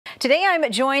Today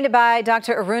I'm joined by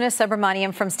Dr. Aruna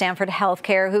Subramanian from Stanford Health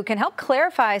Care, who can help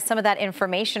clarify some of that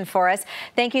information for us.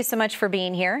 Thank you so much for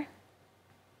being here.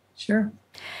 Sure.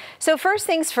 So first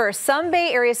things first, some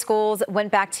Bay Area schools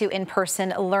went back to in-person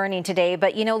learning today,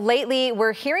 but lately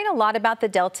we're hearing a lot about the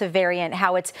Delta variant,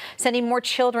 how it's sending more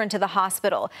children to the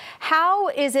hospital. How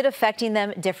is it affecting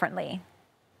them differently?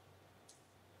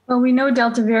 Well, we know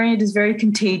Delta variant is very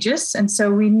contagious, and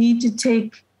so we need to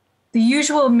take the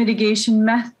usual mitigation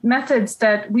methods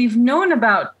that we've known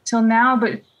about till now,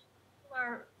 but people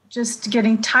are just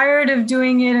getting tired of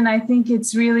doing it, and I think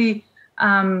it's really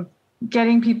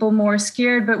getting people more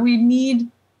scared. But we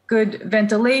need good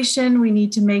ventilation. We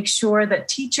need to make sure that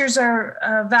teachers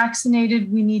are vaccinated.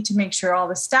 We need to make sure all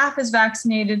the staff is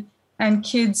vaccinated. And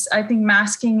kids, I think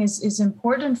masking is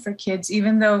important for kids,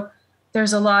 even though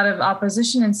there's a lot of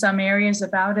opposition in some areas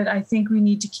about it. I think we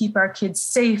need to keep our kids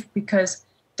safe because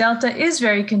Delta is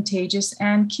very contagious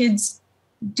and kids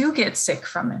do get sick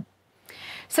from it.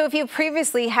 So if you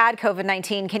previously had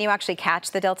COVID-19, can you actually catch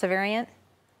the Delta variant?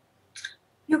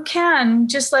 You can,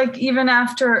 just like even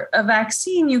after a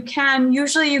vaccine, you can.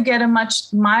 Usually you get a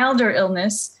much milder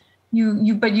illness,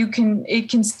 but it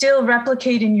can still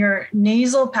replicate in your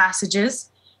nasal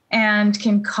passages and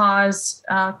can cause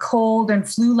cold and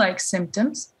flu-like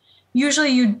symptoms. Usually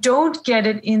you don't get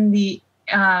it in the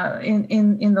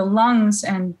lungs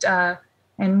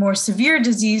and more severe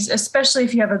disease, especially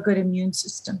if you have a good immune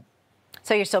system.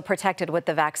 So you're still protected with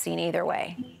the vaccine either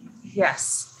way?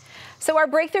 Yes. So are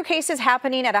breakthrough cases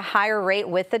happening at a higher rate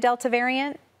with the Delta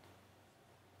variant?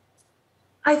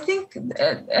 I think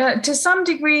to some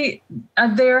degree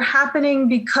they're happening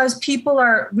because people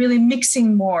are really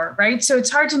mixing more, right? So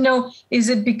it's hard to know, is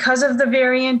it because of the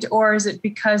variant or is it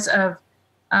because of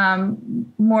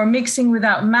more mixing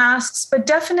without masks? But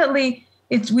definitely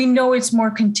we know it's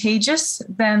more contagious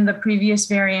than the previous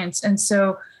variants. And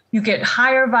so you get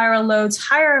higher viral loads,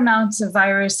 higher amounts of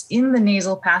virus in the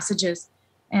nasal passages.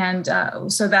 And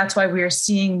so that's why we are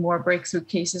seeing more breakthrough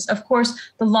cases. Of course,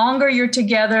 the longer you're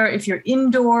together, if you're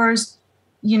indoors,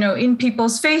 in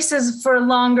people's faces for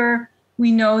longer,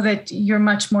 we know that you're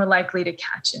much more likely to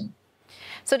catch it.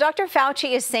 So Dr.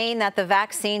 Fauci is saying that the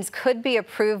vaccines could be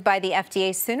approved by the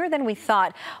FDA sooner than we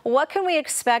thought. What can we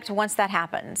expect once that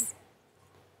happens?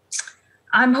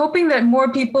 I'm hoping that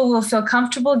more people will feel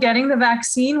comfortable getting the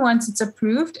vaccine once it's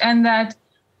approved, and that,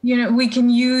 we can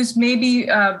use maybe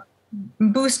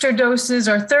booster doses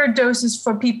or third doses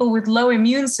for people with low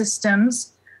immune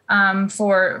systems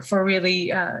for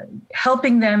really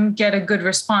helping them get a good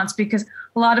response, because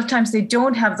a lot of times they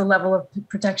don't have the level of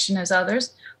protection as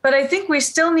others. But I think we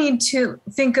still need to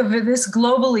think of this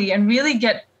globally and really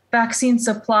get vaccine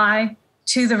supply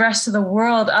to the rest of the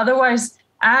world. Otherwise,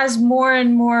 as more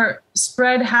and more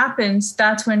spread happens,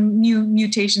 that's when new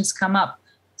mutations come up.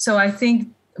 So I think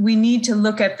we need to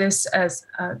look at this as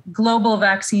a global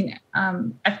vaccine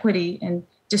equity and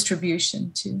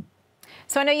distribution too.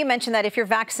 So I know you mentioned that if you're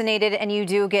vaccinated and you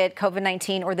do get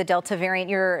COVID-19 or the Delta variant,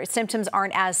 your symptoms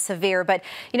aren't as severe. But,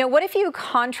 what if you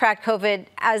contract COVID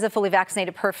as a fully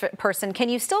vaccinated person? Can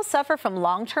you still suffer from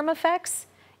long-term effects,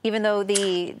 even though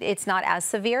it's not as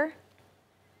severe?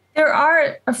 There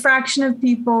are a fraction of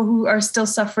people who are still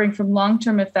suffering from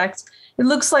long-term effects. It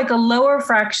looks like a lower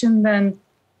fraction than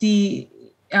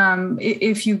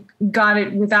if you got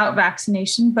it without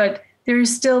vaccination, but there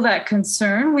is still that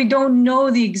concern. We don't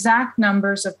know the exact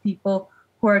numbers of people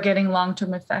who are getting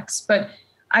long-term effects, but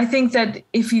I think that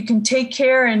if you can take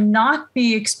care and not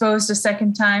be exposed a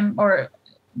second time or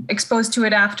exposed to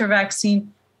it after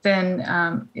vaccine, then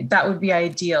that would be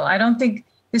ideal. I don't think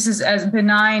this is as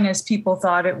benign as people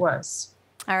thought it was.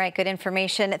 All right, good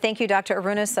information. Thank you, Dr.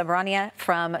 Aruna Subramanian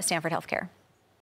from Stanford Health Care.